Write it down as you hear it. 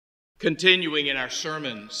Continuing in our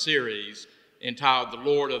sermon series entitled The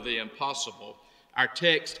Lord of the Impossible, our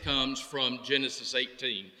text comes from Genesis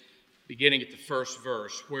 18, beginning at the first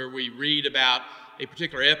verse, where we read about a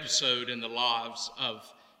particular episode in the lives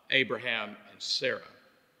of Abraham and Sarah.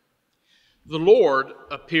 The Lord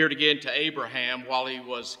appeared again to Abraham while he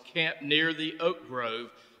was camped near the oak grove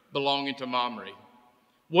belonging to Mamre.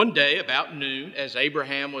 One day, about noon, as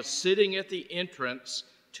Abraham was sitting at the entrance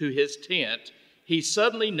to his tent, he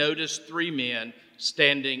suddenly noticed three men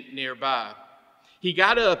standing nearby. He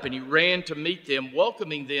got up and he ran to meet them,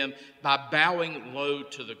 welcoming them by bowing low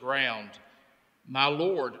to the ground. "My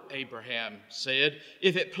Lord," Abraham said,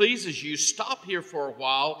 "if it pleases you, stop here for a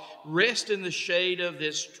while, rest in the shade of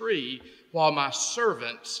this tree while my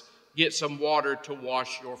servants get some water to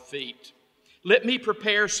wash your feet. Let me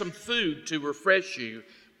prepare some food to refresh you.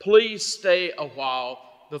 Please stay a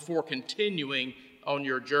while before continuing on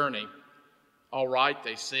your journey." "All right,"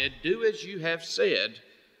 they said, "do as you have said."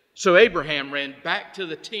 So Abraham ran back to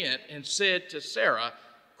the tent and said to Sarah,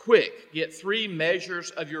 "Quick, get 3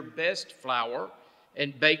 measures of your best flour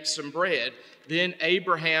and bake some bread." Then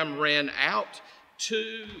Abraham ran out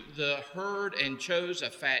to the herd and chose a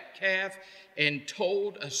fat calf and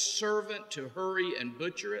told a servant to hurry and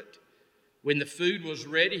butcher it. When the food was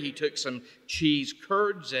ready, he took some cheese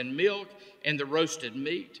curds and milk and the roasted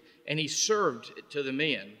meat, and he served it to the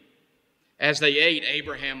men. As they ate,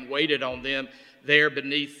 Abraham waited on them there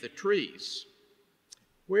beneath the trees.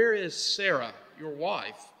 "Where is Sarah, your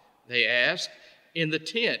wife?" they asked. "In the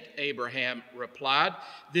tent," Abraham replied.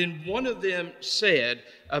 Then one of them said,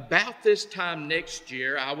 "About this time next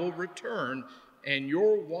year I will return, and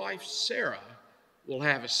your wife Sarah will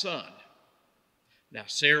have a son." Now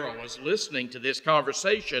Sarah was listening to this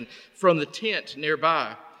conversation from the tent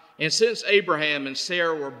nearby. And since Abraham and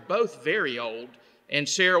Sarah were both very old, and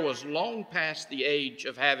Sarah was long past the age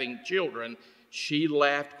of having children, she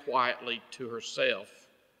laughed quietly to herself.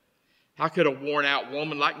 "How could a worn-out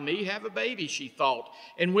woman like me have a baby?" she thought.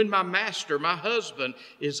 "And when my master, my husband,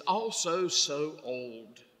 is also so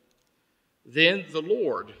old." Then the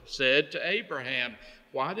Lord said to Abraham,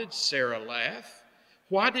 "Why did Sarah laugh?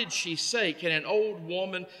 Why did she say, 'Can an old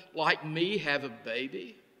woman like me have a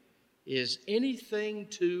baby?' Is anything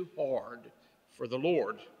too hard for the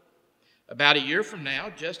Lord? About a year from now,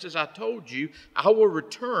 just as I told you, I will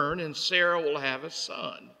return and Sarah will have a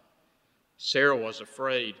son." Sarah was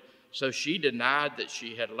afraid, so she denied that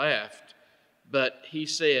she had laughed. But he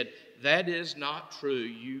said, "That is not true.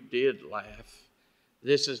 You did laugh."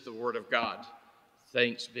 This is the word of God.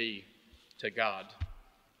 Thanks be to God.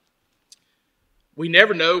 We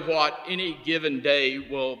never know what any given day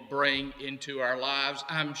will bring into our lives.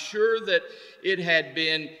 I'm sure that it had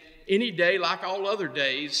been any day like all other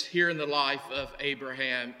days here in the life of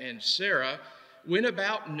Abraham and Sarah, when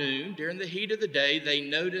about noon, during the heat of the day, they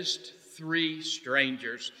noticed 3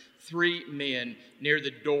 strangers, 3 men near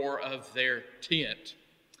the door of their tent.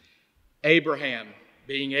 Abraham,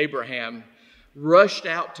 being Abraham, rushed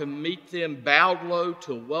out to meet them, bowed low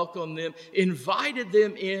to welcome them, invited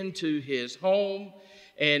them into his home,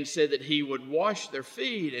 and said that he would wash their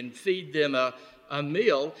feet and feed them a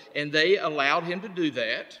meal, and they allowed him to do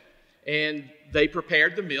that. And they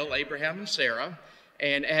prepared the meal, Abraham and Sarah,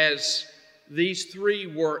 and as these 3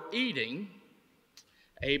 were eating,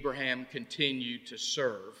 Abraham continued to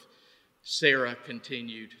serve. Sarah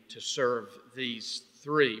continued to serve these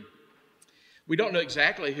 3. We don't know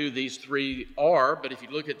exactly who these 3 are, but if you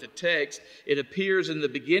look at the text, it appears in the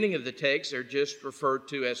beginning of the text they're just referred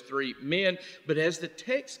to as 3 men. But as the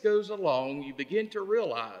text goes along, you begin to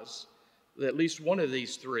realize that at least one of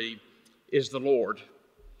these 3 is the Lord.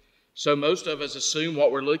 So most of us assume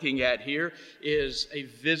what we're looking at here is a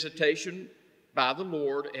visitation by the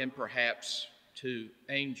Lord and perhaps 2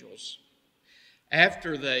 angels.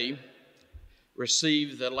 After they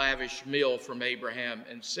received the lavish meal from Abraham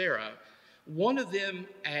and Sarah, one of them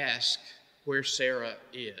asked where Sarah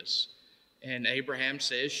is. And Abraham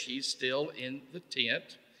says she's still in the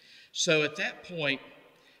tent. So at that point,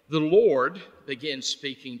 the Lord begins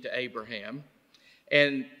speaking to Abraham,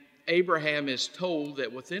 and Abraham is told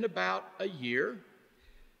that within about a year,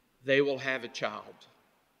 they will have a child.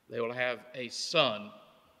 They will have a son.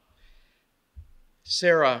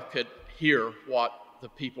 Sarah could hear what the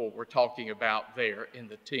people were talking about there in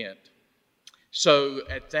the tent. So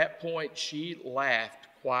at that point, she laughed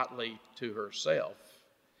quietly to herself.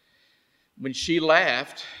 When she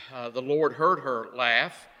laughed, the Lord heard her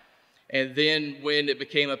laugh. And then when it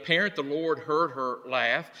became apparent the Lord heard her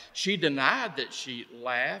laugh, she denied that she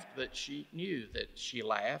laughed, but she knew that she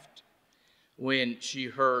laughed when she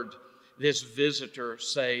heard this visitor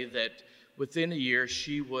say that within a year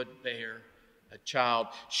she would bear a child.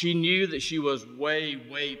 She knew that she was way,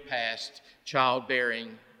 way past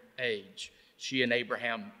childbearing age, she and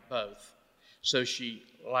Abraham both. So she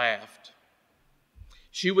laughed.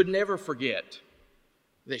 She would never forget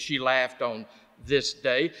that she laughed on this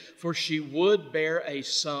day, for she would bear a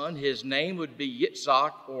son. His name would be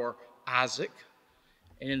Yitzhak or Isaac.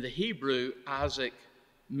 And in the Hebrew, Isaac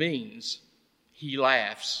means he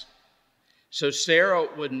laughs. So Sarah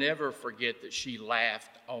would never forget that she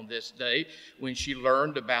laughed on this day when she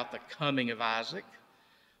learned about the coming of Isaac.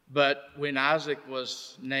 But when Isaac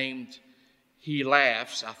was named, he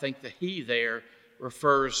laughs. I think the he there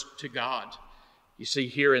refers to God. You see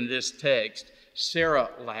here in this text, Sarah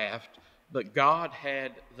laughed, but God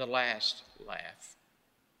had the last laugh.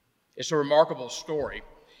 It's a remarkable story.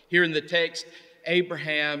 Here in the text,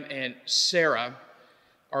 Abraham and Sarah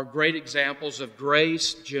are great examples of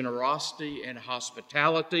grace, generosity, and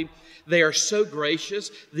hospitality. They are so gracious.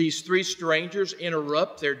 These three strangers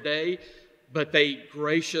interrupt their day, but they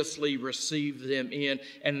graciously receive them in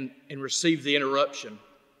and receive the interruption.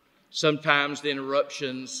 Sometimes the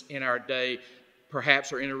interruptions in our day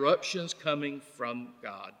perhaps are interruptions coming from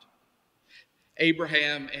God.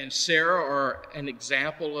 Abraham and Sarah are an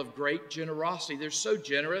example of great generosity. They're so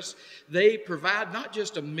generous. They provide not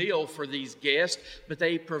just a meal for these guests, but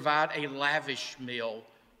they provide a lavish meal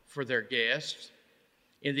for their guests.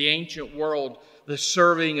 In the ancient world, the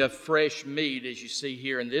serving of fresh meat, as you see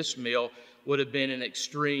here in this meal, would have been an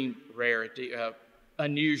extreme rarity,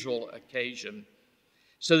 unusual occasion.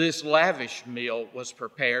 So this lavish meal was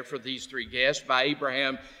prepared for these three guests by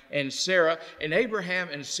Abraham and Sarah. And Abraham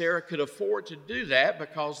and Sarah could afford to do that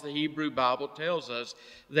because the Hebrew Bible tells us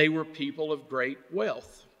they were people of great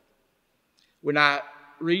wealth. When I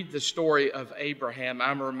read the story of Abraham,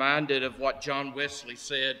 I'm reminded of what John Wesley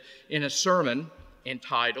said in a sermon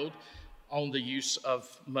entitled On the Use of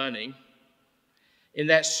Money. In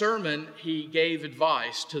that sermon, he gave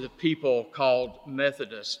advice to the people called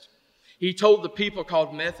Methodists. He told the people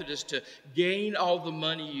called Methodists to gain all the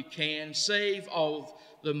money you can, save all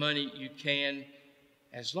the money you can,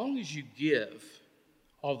 as long as you give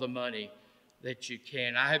all the money that you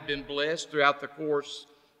can. I have been blessed throughout the course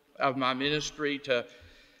of my ministry to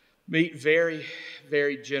meet very,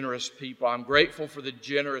 very generous people. I'm grateful for the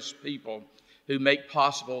generous people who make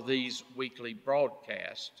possible these weekly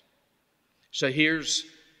broadcasts. So here's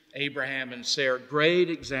Abraham and Sarah, great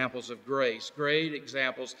examples of grace, great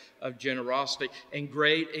examples of generosity, and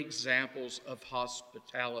great examples of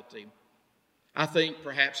hospitality. I think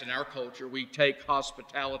perhaps in our culture we take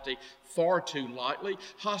hospitality far too lightly.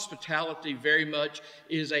 Hospitality very much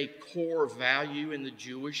is a core value in the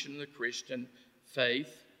Jewish and the Christian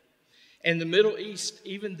faith. And the Middle East,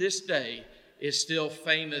 even this day, is still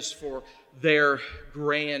famous for their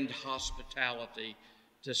grand hospitality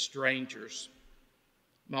to strangers.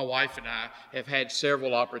 My wife and I have had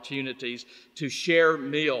several opportunities to share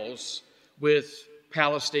meals with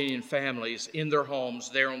Palestinian families in their homes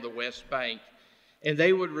there on the West Bank. And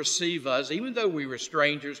they would receive us, even though we were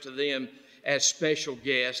strangers to them, as special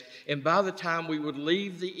guests. And by the time we would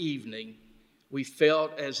leave the evening, we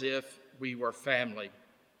felt as if we were family.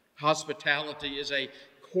 Hospitality is a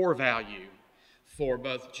core value for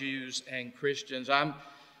both Jews and Christians.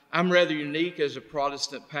 I'm rather unique as a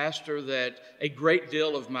Protestant pastor that a great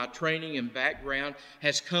deal of my training and background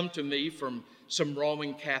has come to me from some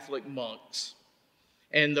Roman Catholic monks.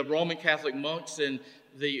 And the Roman Catholic monks in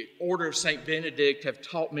the Order of St. Benedict have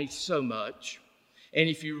taught me so much. And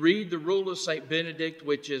if you read the Rule of St. Benedict,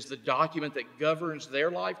 which is the document that governs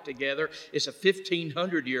their life together, it's a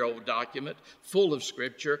 1,500-year-old document full of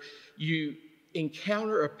Scripture, you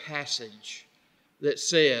encounter a passage that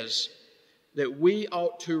says that we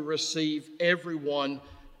ought to receive everyone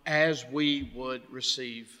as we would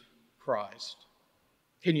receive Christ.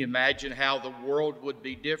 Can you imagine how the world would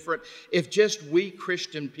be different if just we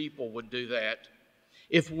Christian people would do that?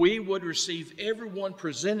 If we would receive everyone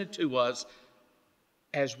presented to us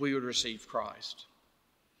as we would receive Christ.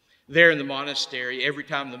 There in the monastery, every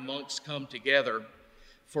time the monks come together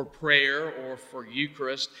for prayer or for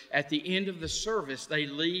Eucharist, at the end of the service, they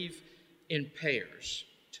leave in pairs,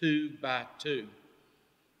 2 by 2.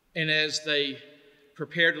 And as they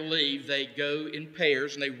prepare to leave, they go in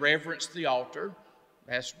pairs and they reverence the altar.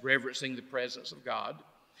 That's reverencing the presence of God.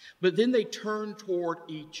 But then they turn toward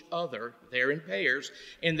each other, they're in pairs,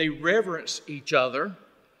 and they reverence each other.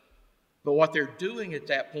 But what they're doing at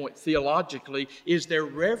that point theologically is they're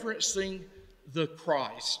reverencing the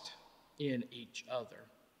Christ in each other.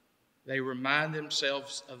 They remind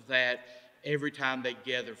themselves of that every time they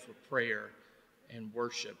gather for prayer and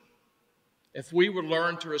worship. if we would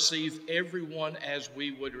learn to receive everyone as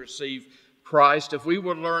we would receive Christ, if we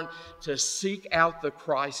would learn to seek out the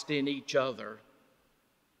Christ in each other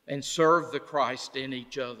and serve the Christ in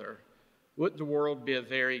each other, wouldn't the world be a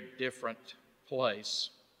very different place?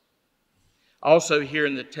 Also, here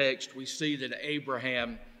in the text, we see that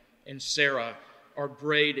Abraham and Sarah are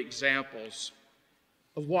great examples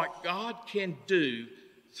of what God can do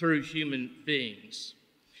through human beings.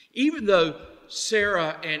 Even though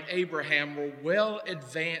Sarah and Abraham were well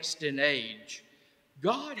advanced in age,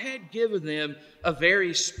 God had given them a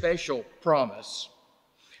very special promise.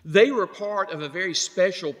 They were part of a very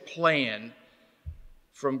special plan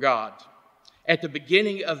from God. At the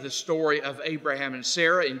beginning of the story of Abraham and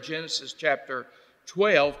Sarah in Genesis chapter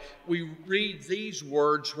 12, we read these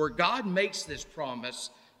words where God makes this promise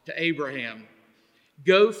to Abraham: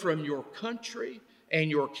 "Go from your country and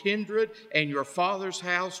your kindred and your father's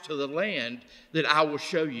house to the land that I will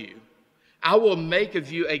show you. I will make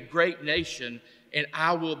of you a great nation, and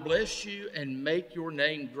I will bless you and make your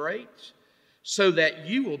name great, so that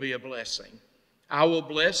you will be a blessing. I will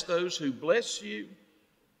bless those who bless you,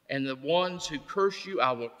 and the ones who curse you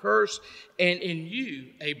I will curse. And in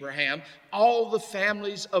you, Abraham, all the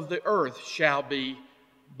families of the earth shall be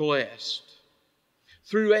blessed."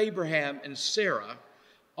 Through Abraham and Sarah,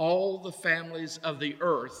 all the families of the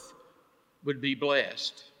earth would be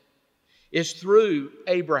blessed. It's through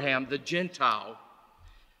Abraham, the Gentile,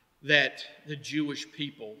 that the Jewish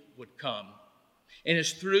people would come. And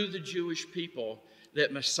it's through the Jewish people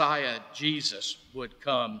that Messiah Jesus would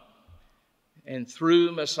come. And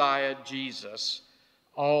through Messiah Jesus,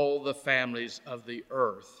 all the families of the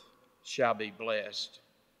earth shall be blessed.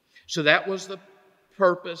 So that was the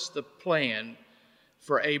purpose, the plan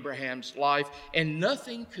for Abraham's life, and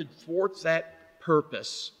nothing could thwart that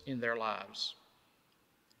purpose in their lives.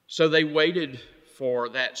 So they waited for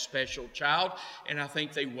that special child, and I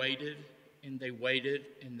think they waited and they waited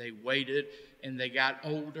and they waited, and they got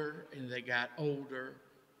older and they got older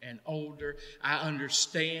and older. I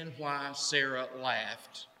understand why Sarah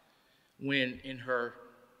laughed when in her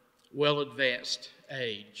well-advanced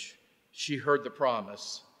age she heard the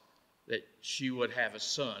promise that she would have a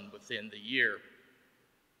son within the year.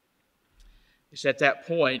 It's at that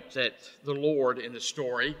point that the Lord in the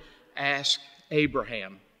story asked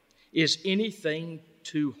Abraham, "Is anything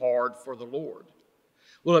too hard for the Lord?"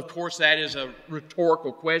 Well, of course, that is a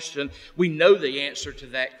rhetorical question. We know the answer to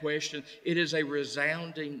that question. It is a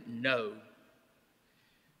resounding no.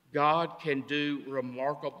 God can do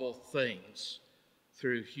remarkable things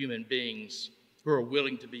through human beings who are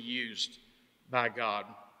willing to be used by God.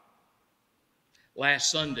 Last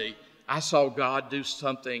Sunday, I saw God do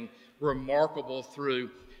something remarkable through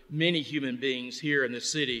many human beings here in the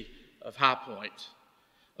city of High Point.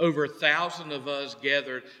 Over 1,000 of us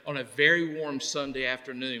gathered on a very warm Sunday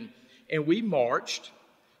afternoon, and we marched.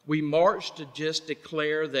 We marched to just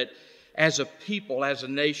declare that as a people, as a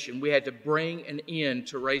nation, we had to bring an end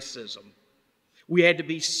to racism. We had to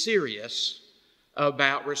be serious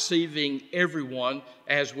about receiving everyone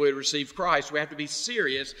as we receive Christ. We have to be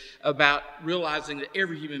serious about realizing that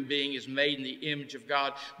every human being is made in the image of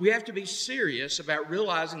God. We have to be serious about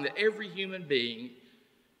realizing that every human being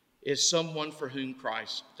is someone for whom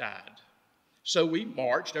Christ died. So we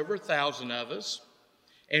marched, over 1,000 of us,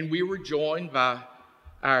 and we were joined by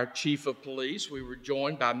our chief of police. We were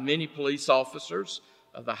joined by many police officers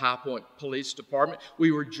of the High Point Police Department.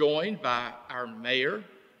 We were joined by our mayor,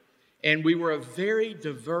 and we were a very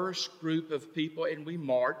diverse group of people, and we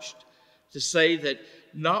marched to say that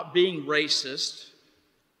not being racist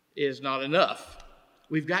is not enough.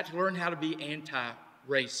 We've got to learn how to be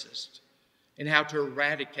anti-racist and how to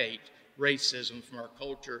eradicate racism from our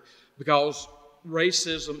culture, because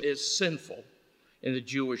racism is sinful in the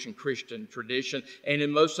Jewish and Christian tradition and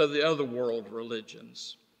in most of the other world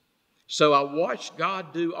religions. So I watched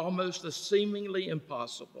God do almost the seemingly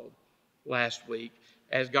impossible last week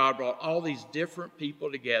as God brought all these different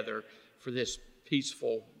people together for this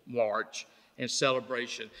peaceful march and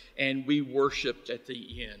celebration, and we worshiped at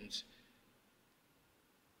the end.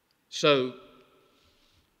 So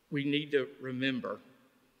we need to remember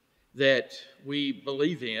that we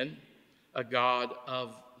believe in a God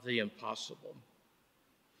of the impossible.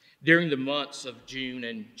 During the months of June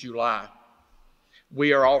and July,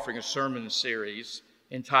 we are offering a sermon series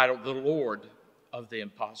entitled "The Lord of the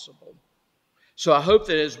Impossible." So I hope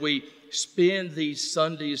that as we spend these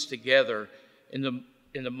Sundays together in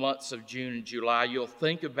the months of June and July, you'll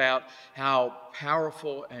think about how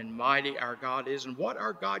powerful and mighty our God is and what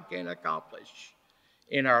our God can accomplish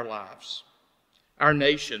in our lives. Our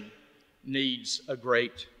nation needs a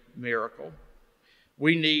great miracle.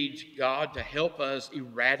 We need God to help us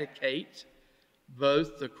eradicate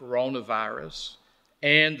both the coronavirus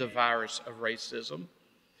and the virus of racism.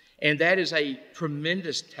 And that is a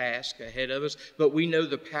tremendous task ahead of us, but we know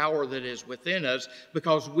the power that is within us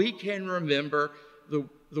because we can remember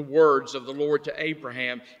the words of the Lord to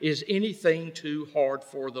Abraham, is anything too hard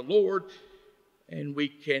for the Lord? And we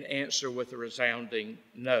can answer with a resounding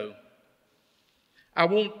no. I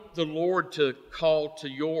want the Lord to call to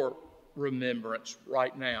your remembrance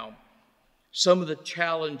right now some of the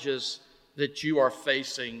challenges that you are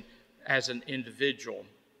facing as an individual.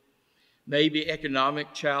 Maybe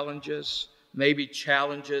economic challenges, maybe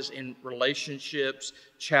challenges in relationships,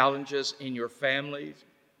 challenges in your family,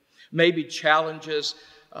 maybe challenges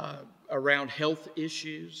around health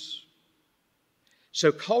issues.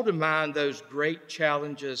 So call to mind those great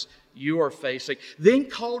challenges you are facing. Then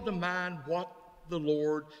call to mind what the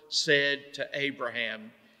Lord said to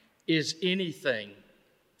Abraham. Is anything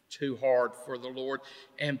too hard for the Lord?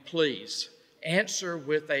 And please answer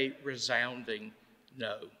with a resounding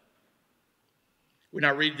no. When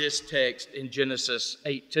I read this text in Genesis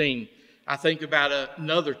 18, I think about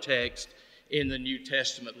another text in the New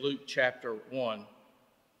Testament, Luke chapter 1.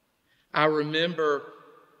 I remember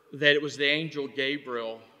that it was the angel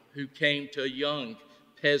Gabriel who came to a young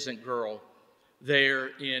peasant girl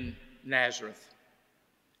there in Nazareth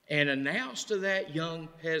and announced to that young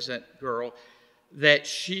peasant girl that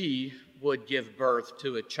she would give birth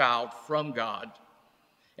to a child from God.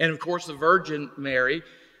 And of course, the Virgin Mary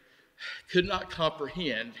could not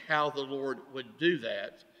comprehend how the Lord would do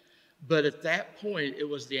that. But at that point, it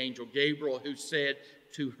was the angel Gabriel who said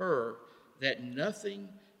to her that nothing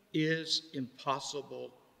is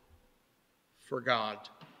impossible for God.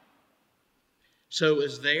 So it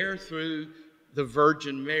was there through the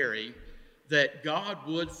Virgin Mary that God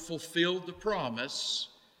would fulfill the promise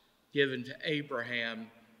given to Abraham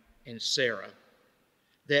and Sarah,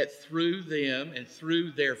 that through them and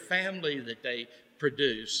through their family that they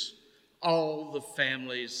produce, all the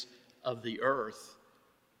families of the earth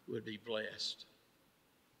would be blessed.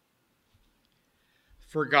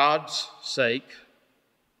 For God's sake,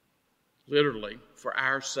 literally, for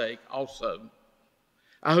our sake also,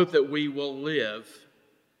 I hope that we will live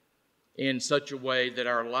in such a way that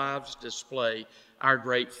our lives display our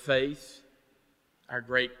great faith, our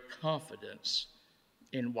great confidence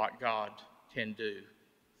in what God can do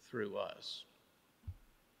through us.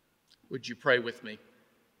 Would you pray with me?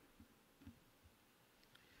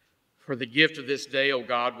 For the gift of this day, O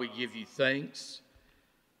God, we give you thanks,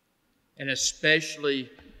 and especially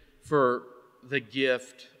for the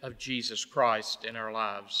gift of Jesus Christ in our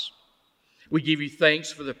lives. We give you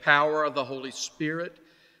thanks for the power of the Holy Spirit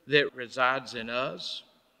that resides in us,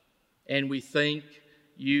 and we thank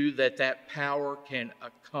you that that power can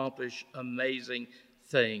accomplish amazing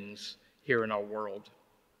things here in our world.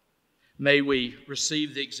 May we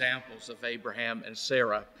receive the examples of Abraham and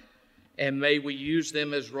Sarah, and may we use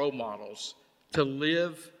them as role models to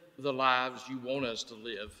live the lives you want us to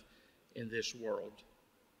live in this world.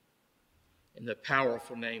 In the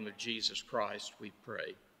powerful name of Jesus Christ, we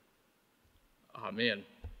pray. Amen.